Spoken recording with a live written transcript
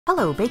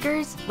Hello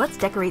bakers! Let's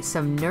decorate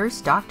some Nurse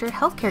Doctor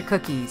Healthcare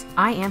cookies.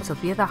 I am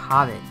Sophia the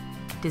Hobbit.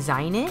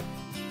 Design it,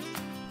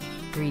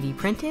 3D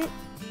print it,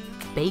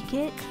 bake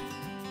it.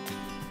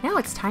 Now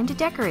it's time to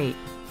decorate.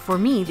 For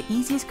me, the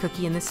easiest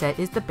cookie in the set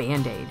is the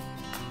Band-Aid.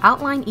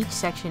 Outline each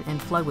section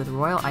and flood with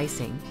royal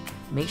icing.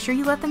 Make sure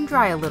you let them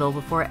dry a little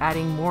before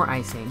adding more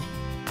icing.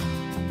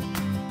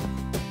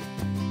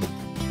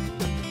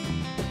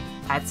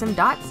 Add some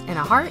dots and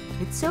a heart.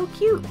 It's so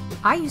cute!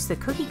 I use the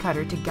cookie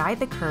cutter to guide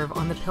the curve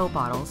on the pill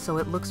bottle so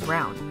it looks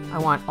round. I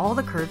want all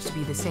the curves to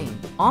be the same.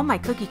 All my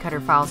cookie cutter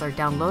files are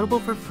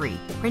downloadable for free.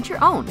 Print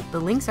your own. The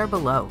links are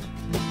below.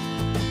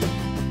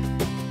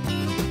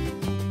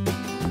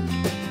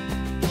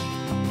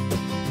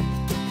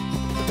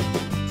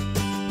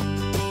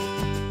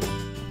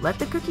 Let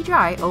the cookie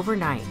dry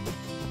overnight.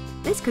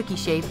 This cookie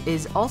shape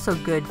is also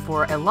good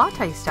for a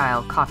latte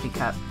style coffee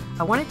cup.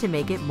 I wanted to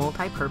make it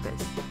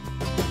multi-purpose.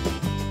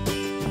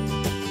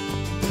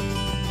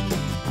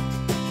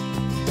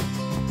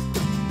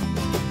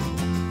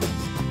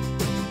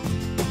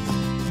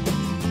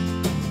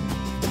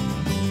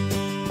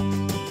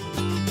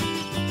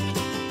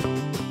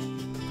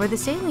 For the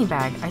sailing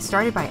bag, I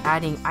started by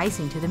adding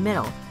icing to the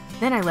middle.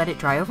 Then I let it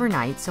dry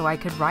overnight so I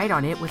could write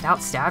on it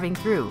without stabbing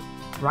through.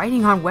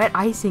 Writing on wet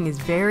icing is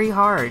very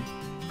hard.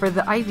 For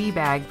the IV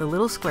bag, the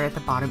little square at the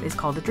bottom is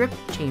called the drip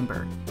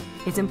chamber.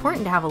 It's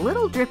important to have a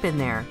little drip in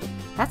there.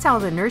 That's how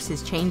the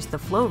nurses change the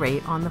flow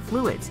rate on the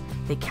fluids.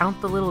 They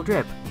count the little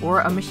drip, or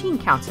a machine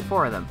counts it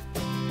for them.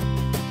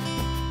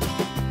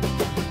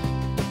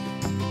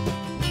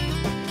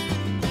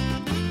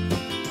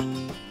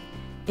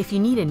 If you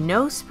need a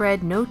no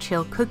spread, no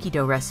chill cookie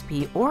dough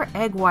recipe or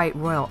egg white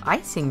royal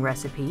icing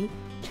recipe,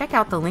 check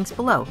out the links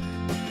below.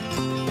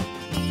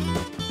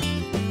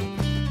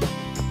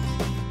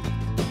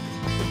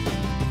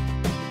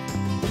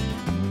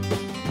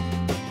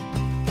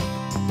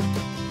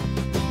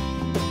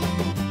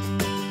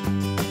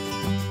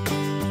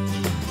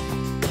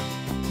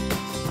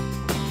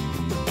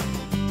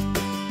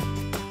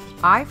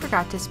 I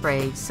forgot to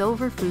spray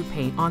silver food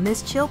paint on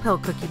this chill pill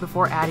cookie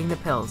before adding the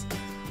pills.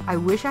 I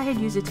wish I had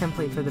used a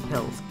template for the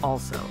pills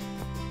also.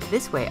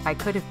 This way I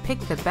could have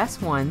picked the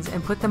best ones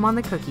and put them on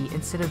the cookie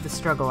instead of the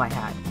struggle I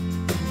had.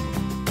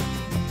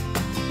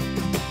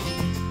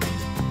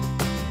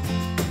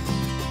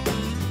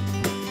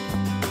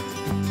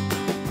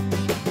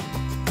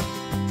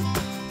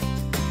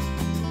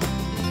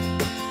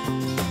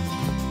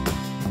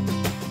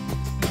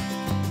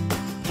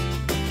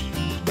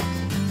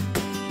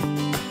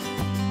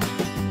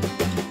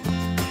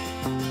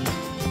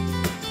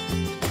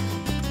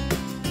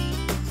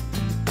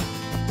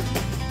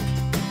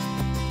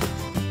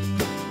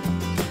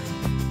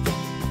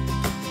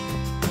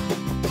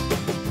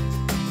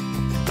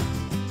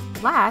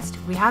 Last,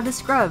 we have the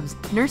scrubs.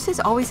 Nurses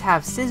always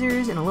have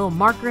scissors and a little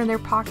marker in their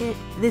pocket.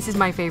 This is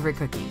my favorite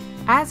cookie.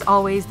 As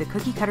always, the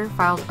cookie cutter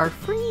files are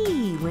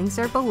free. Links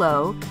are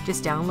below.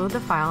 Just download the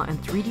file and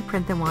 3D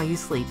print them while you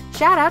sleep.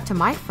 Shout out to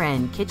my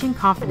friend Kitchen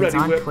Confidence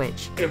on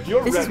Twitch.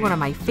 This is one of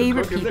my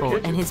favorite people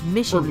and his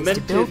mission is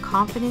to build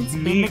confidence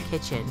in the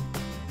kitchen.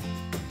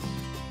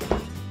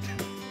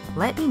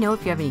 Let me know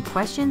if you have any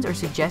questions or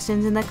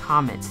suggestions in the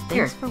comments.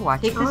 Thanks for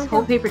watching. Take this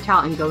whole paper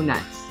towel and go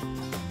nuts.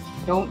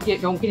 Don't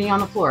get any on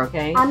the floor,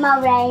 okay? I'm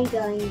already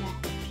going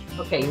nuts.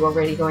 Okay, you're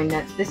already going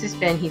nuts. This is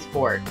Ben, he's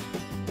bored.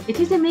 It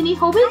is a mini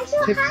hobbit?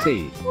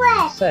 Tipsy.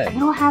 I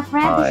don't have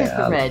red, this is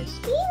the red.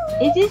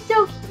 It is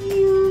so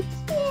cute.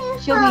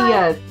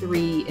 She'll be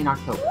 3 in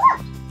October.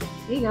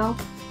 There you go.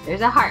 There's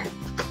a heart.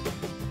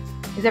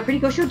 Is that pretty?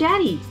 Go show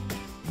Daddy.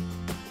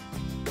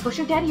 Go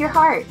show Daddy your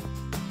heart.